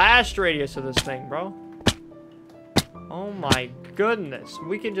blast radius of this thing, bro. Oh my goodness.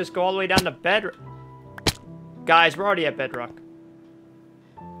 We can just go all the way down to bedrock. Guys, we're already at bedrock.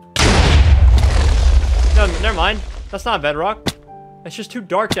 No, never mind. That's not bedrock. It's just too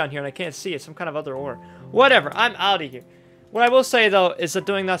dark down here and I can't see. It's some kind of other ore. Whatever, I'm out of here. What I will say, though, is that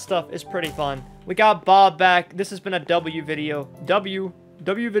doing that stuff is pretty fun. We got Bob back. This has been a W video. W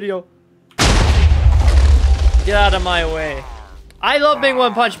video. Get out of my way. I love being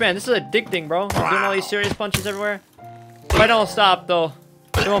One Punch Man. This is addicting, bro. I'm doing all these serious punches everywhere. If I don't stop, though,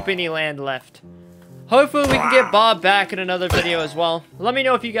 there won't be any land left. Hopefully we can get Bob back in another video as well. Let me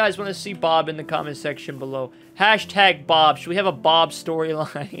know if you guys want to see Bob in the comment section below. Hashtag Bob. Should we have a Bob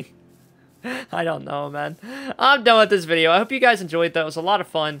storyline? I don't know, man. I'm done with this video. I hope you guys enjoyed that. It was a lot of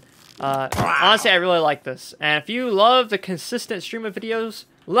fun. Honestly, I really like this. And if you love the consistent stream of videos,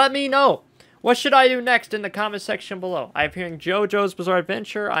 let me know. What should I do next in the comment section below? I'm hearing JoJo's Bizarre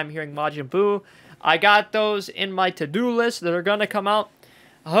Adventure. I'm hearing Majin Buu. I got those in my to-do list that are going to come out.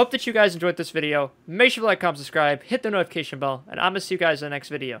 I hope that you guys enjoyed this video. Make sure to like, comment, subscribe, hit the notification bell, and I'm going to see you guys in the next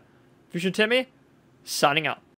video. Fusion Timmy, signing out.